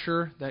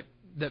pressure that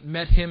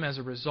met Him as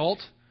a result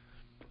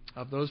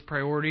of those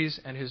priorities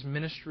and His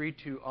ministry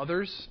to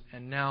others.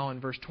 And now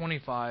in verse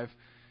 25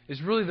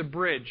 is really the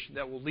bridge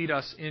that will lead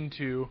us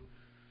into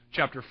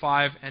chapter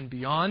 5 and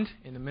beyond.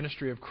 In the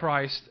ministry of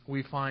Christ,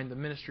 we find the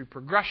ministry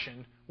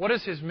progression. What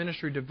does His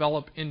ministry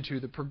develop into?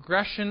 The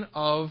progression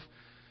of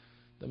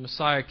the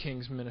Messiah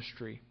King's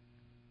ministry.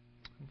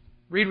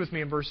 Read with me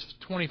in verse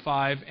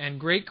 25. And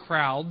great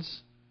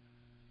crowds,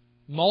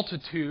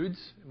 multitudes,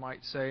 you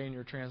might say in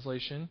your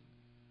translation,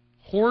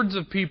 hordes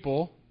of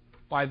people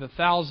by the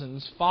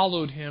thousands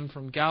followed Him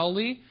from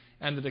Galilee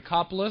and the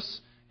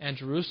Decapolis and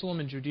Jerusalem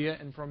and Judea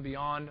and from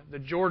beyond the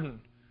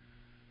Jordan.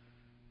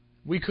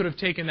 We could have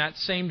taken that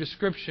same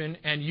description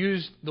and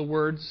used the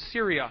word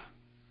Syria.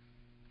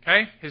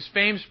 Okay? His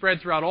fame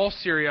spread throughout all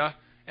Syria,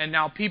 and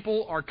now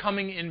people are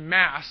coming in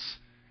mass,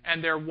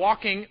 and they're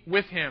walking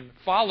with Him.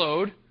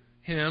 Followed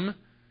Him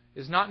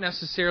is not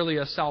necessarily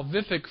a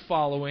salvific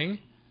following,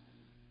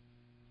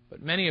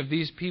 but many of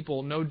these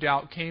people, no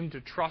doubt, came to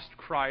trust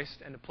Christ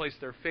and to place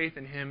their faith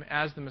in Him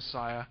as the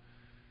Messiah,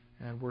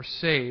 and were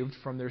saved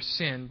from their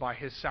sin by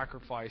His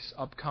sacrifice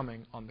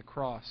upcoming on the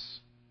cross.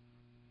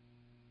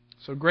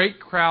 So great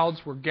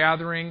crowds were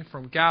gathering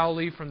from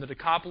Galilee, from the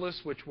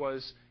Decapolis, which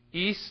was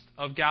east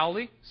of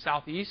Galilee,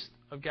 southeast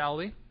of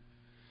Galilee,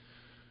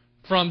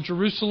 from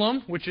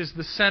Jerusalem, which is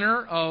the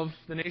center of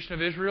the nation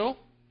of Israel,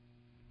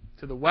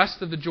 to the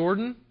west of the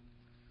Jordan,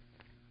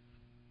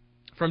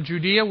 from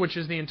Judea, which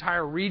is the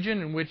entire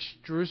region in which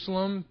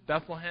Jerusalem,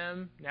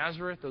 Bethlehem,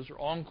 Nazareth, those are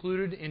all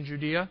included in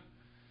Judea,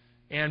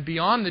 and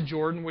beyond the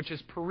Jordan, which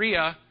is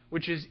Perea,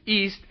 which is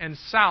east and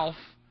south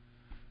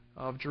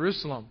of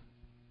Jerusalem.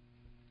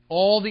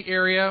 All the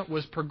area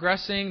was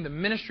progressing. The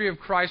ministry of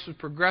Christ was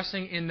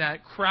progressing in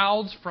that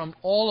crowds from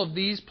all of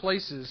these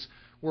places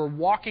were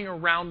walking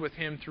around with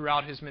him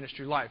throughout his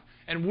ministry life.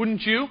 And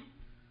wouldn't you?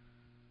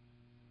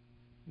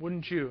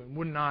 Wouldn't you and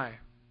wouldn't I?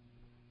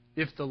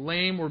 If the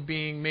lame were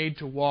being made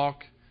to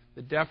walk,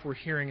 the deaf were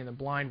hearing, and the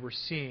blind were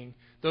seeing,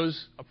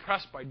 those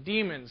oppressed by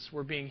demons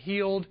were being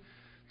healed,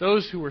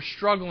 those who were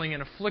struggling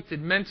and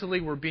afflicted mentally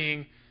were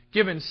being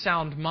given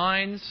sound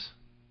minds,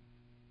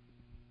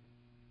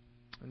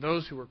 and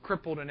those who were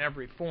crippled in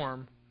every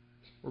form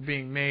were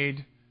being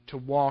made to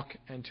walk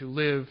and to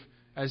live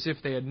as if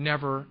they had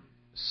never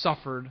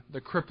suffered the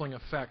crippling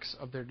effects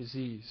of their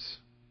disease.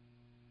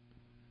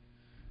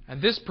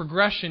 And this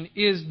progression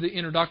is the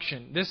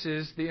introduction. This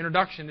is the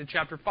introduction to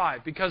chapter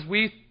 5. Because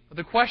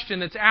the question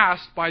that's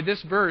asked by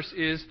this verse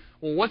is,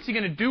 well, what's he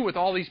going to do with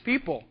all these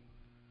people?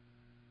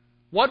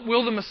 What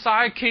will the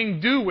Messiah King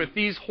do with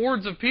these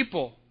hordes of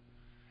people?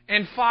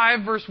 And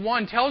 5 verse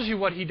 1 tells you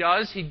what he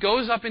does. He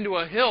goes up into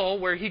a hill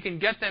where he can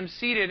get them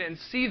seated and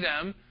see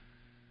them.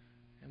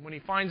 And when he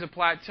finds a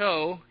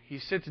plateau, he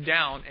sits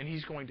down and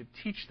he's going to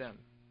teach them.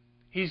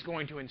 He's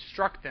going to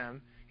instruct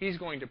them. He's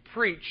going to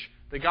preach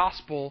the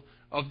gospel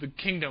of the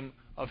kingdom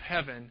of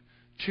heaven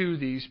to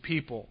these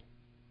people.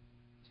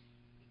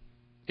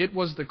 It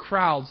was the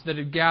crowds that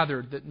had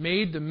gathered that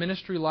made the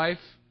ministry life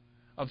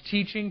of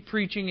teaching,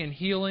 preaching, and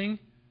healing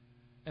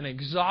an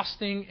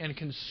exhausting and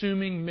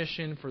consuming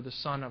mission for the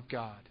Son of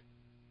God.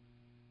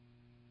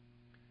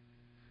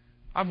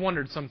 I've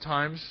wondered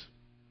sometimes,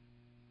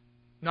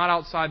 not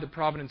outside the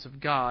providence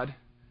of God,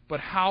 but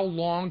how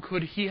long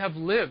could he have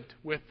lived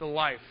with the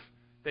life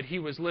that he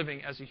was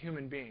living as a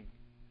human being?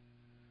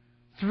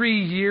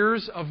 3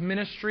 years of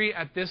ministry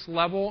at this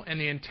level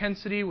and the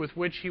intensity with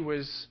which he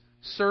was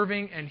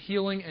serving and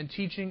healing and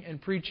teaching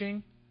and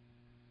preaching.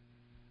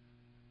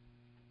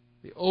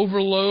 The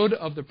overload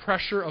of the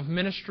pressure of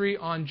ministry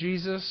on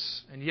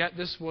Jesus, and yet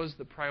this was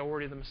the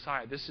priority of the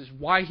Messiah. This is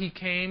why he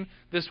came.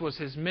 This was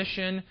his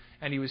mission,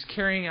 and he was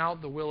carrying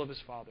out the will of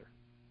his Father.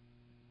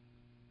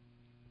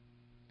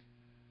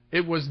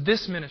 It was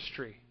this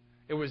ministry.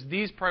 It was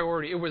these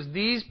priorities. It was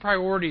these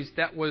priorities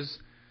that was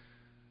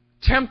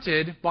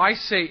tempted by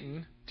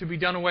Satan to be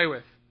done away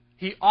with.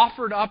 He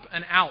offered up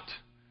an out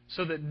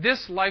so that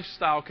this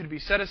lifestyle could be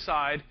set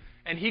aside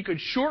and he could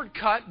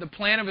shortcut the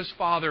plan of his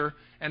Father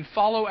and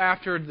follow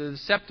after the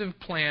deceptive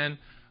plan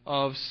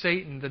of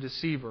Satan the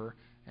deceiver.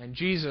 And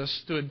Jesus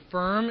stood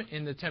firm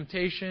in the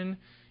temptation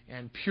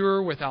and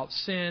pure without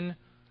sin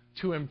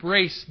to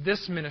embrace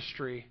this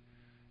ministry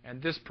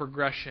and this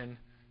progression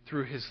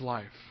through his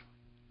life.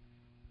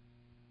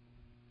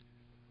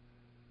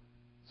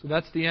 So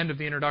that's the end of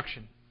the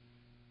introduction.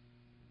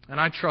 And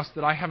I trust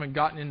that I haven't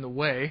gotten in the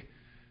way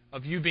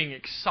of you being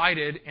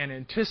excited and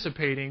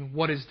anticipating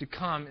what is to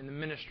come in the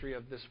ministry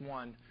of this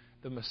one,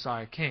 the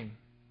Messiah King.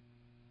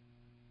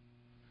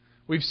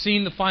 We've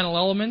seen the final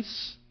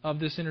elements of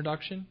this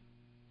introduction.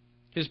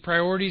 His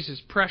priorities,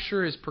 his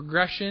pressure, his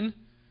progression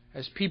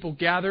as people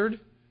gathered.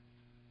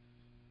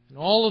 And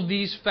all of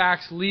these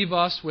facts leave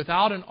us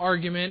without an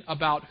argument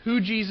about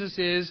who Jesus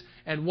is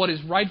and what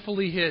is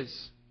rightfully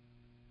his.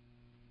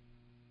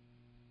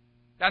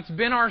 That's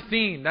been our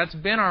theme. That's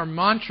been our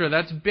mantra.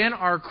 That's been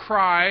our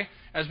cry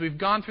as we've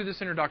gone through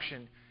this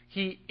introduction.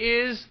 He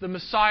is the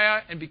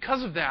Messiah, and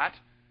because of that,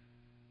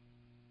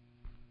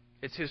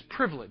 it's his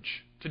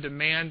privilege to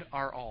demand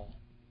our all.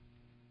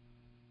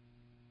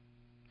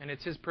 And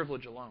it's his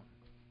privilege alone.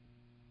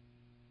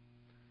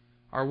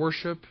 Our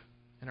worship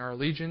and our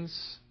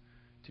allegiance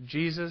to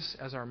Jesus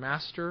as our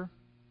master,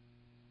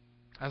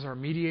 as our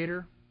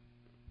mediator,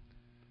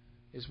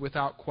 is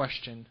without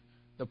question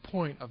the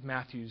point of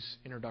Matthew's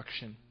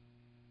introduction.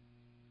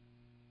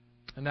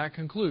 And that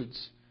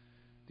concludes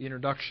the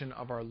introduction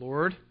of our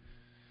Lord,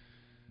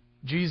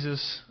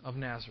 Jesus of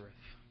Nazareth.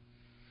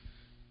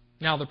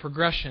 Now, the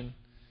progression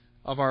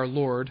of our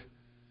Lord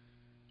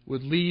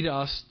would lead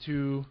us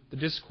to the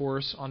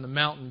discourse on the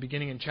mountain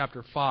beginning in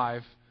chapter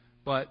 5,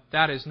 but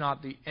that is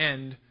not the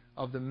end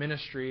of the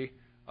ministry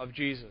of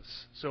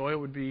Jesus. So it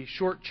would be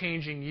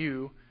shortchanging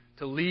you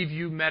to leave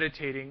you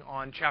meditating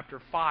on chapter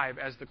 5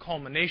 as the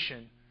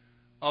culmination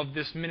of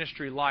this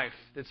ministry life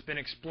that's been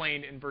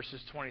explained in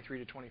verses 23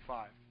 to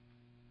 25.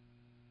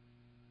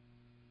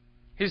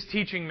 His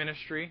teaching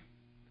ministry,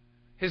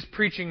 his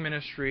preaching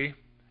ministry,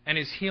 and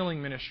his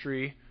healing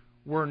ministry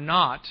were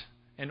not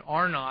and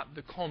are not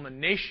the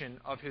culmination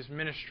of his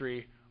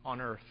ministry on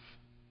earth.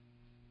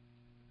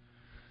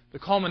 The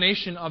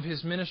culmination of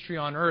his ministry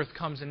on earth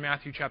comes in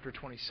Matthew chapter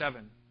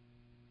 27,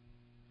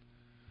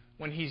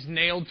 when he's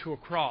nailed to a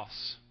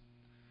cross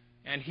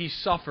and he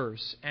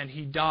suffers and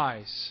he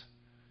dies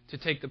to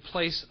take the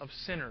place of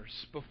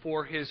sinners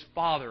before his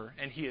Father,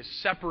 and he is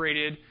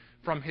separated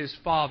from his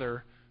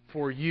Father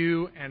for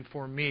you and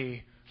for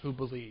me who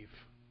believe.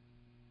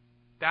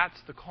 That's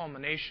the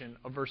culmination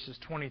of verses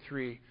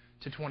 23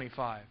 to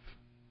 25.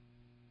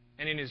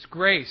 And in his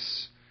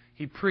grace,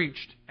 he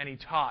preached and he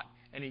taught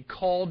and he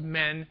called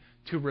men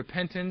to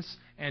repentance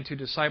and to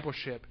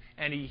discipleship,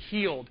 and he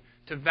healed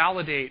to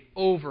validate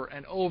over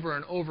and over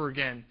and over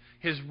again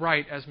his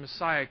right as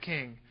Messiah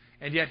King.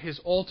 And yet His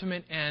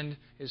ultimate end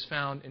is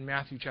found in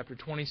Matthew chapter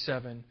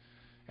 27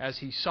 as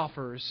He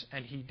suffers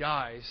and He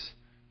dies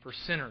for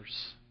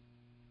sinners.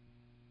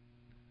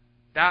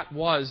 That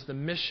was the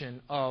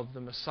mission of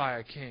the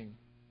Messiah King.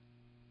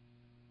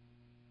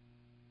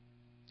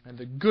 And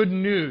the good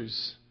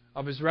news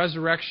of His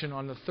resurrection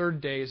on the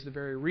third day is the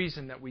very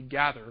reason that we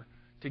gather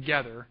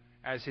together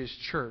as His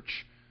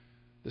church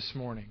this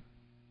morning.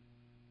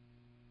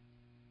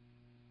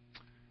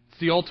 It's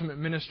the ultimate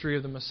ministry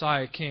of the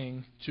Messiah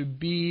King to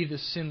be the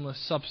sinless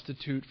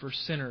substitute for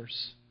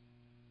sinners.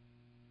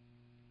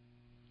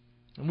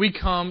 And we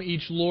come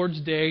each Lord's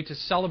Day to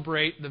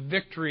celebrate the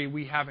victory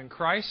we have in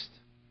Christ.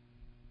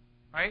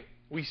 Right?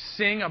 We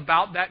sing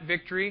about that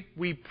victory.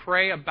 We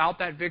pray about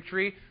that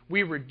victory.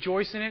 We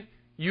rejoice in it.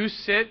 You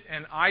sit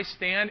and I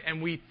stand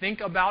and we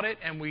think about it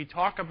and we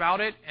talk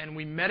about it and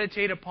we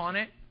meditate upon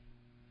it.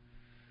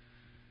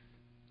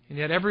 And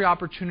yet every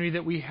opportunity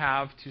that we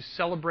have to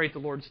celebrate the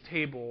Lord's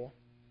table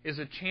is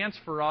a chance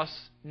for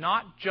us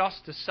not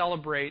just to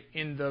celebrate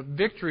in the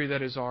victory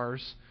that is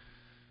ours,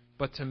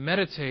 but to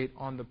meditate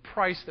on the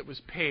price that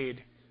was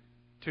paid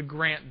to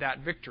grant that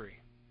victory.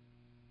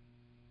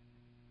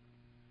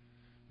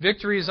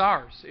 Victory is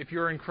ours if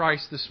you're in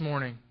Christ this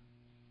morning.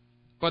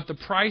 But the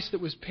price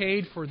that was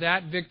paid for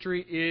that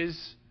victory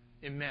is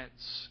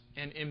immense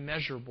and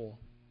immeasurable.